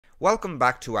Welcome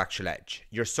back to Actual Edge,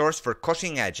 your source for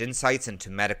cutting-edge insights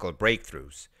into medical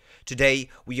breakthroughs. Today,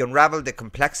 we unravel the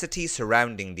complexities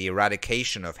surrounding the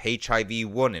eradication of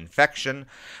HIV-1 infection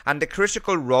and the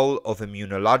critical role of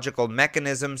immunological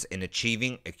mechanisms in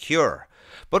achieving a cure.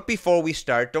 But before we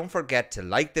start, don't forget to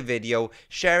like the video,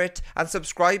 share it, and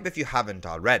subscribe if you haven't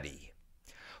already.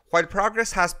 While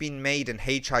progress has been made in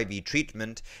HIV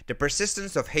treatment, the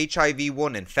persistence of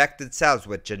HIV-1 infected cells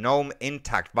with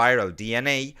genome-intact viral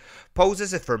DNA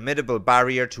poses a formidable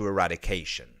barrier to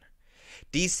eradication.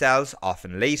 These cells,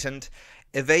 often latent,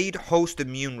 evade host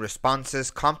immune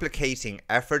responses, complicating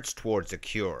efforts towards a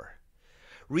cure.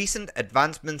 Recent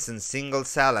advancements in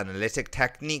single-cell analytic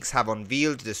techniques have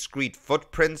unveiled discrete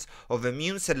footprints of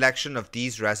immune selection of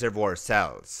these reservoir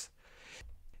cells.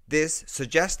 This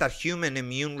suggests that human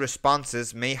immune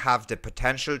responses may have the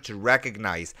potential to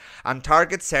recognize and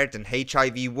target certain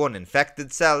HIV-1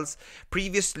 infected cells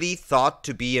previously thought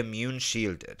to be immune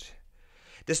shielded.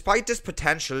 Despite this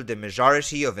potential, the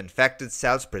majority of infected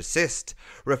cells persist,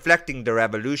 reflecting their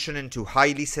evolution into a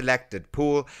highly selected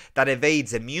pool that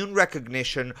evades immune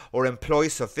recognition or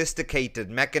employs sophisticated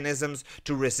mechanisms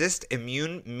to resist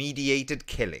immune-mediated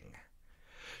killing.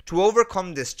 To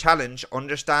overcome this challenge,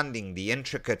 understanding the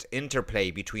intricate interplay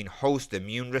between host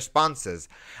immune responses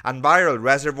and viral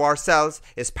reservoir cells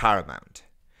is paramount.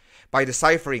 By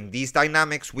deciphering these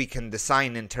dynamics, we can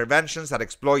design interventions that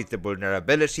exploit the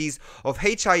vulnerabilities of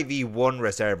HIV-1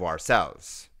 reservoir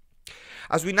cells.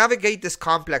 As we navigate this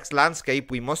complex landscape,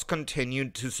 we must continue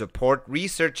to support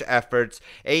research efforts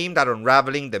aimed at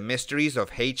unraveling the mysteries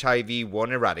of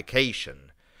HIV-1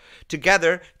 eradication.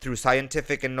 Together, through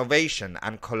scientific innovation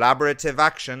and collaborative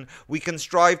action, we can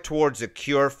strive towards a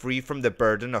cure free from the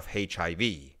burden of HIV.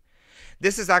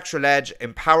 This is Actual Edge,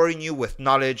 empowering you with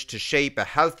knowledge to shape a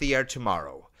healthier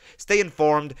tomorrow. Stay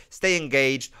informed, stay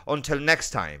engaged. Until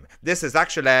next time, this is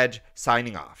Actual Edge,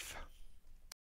 signing off.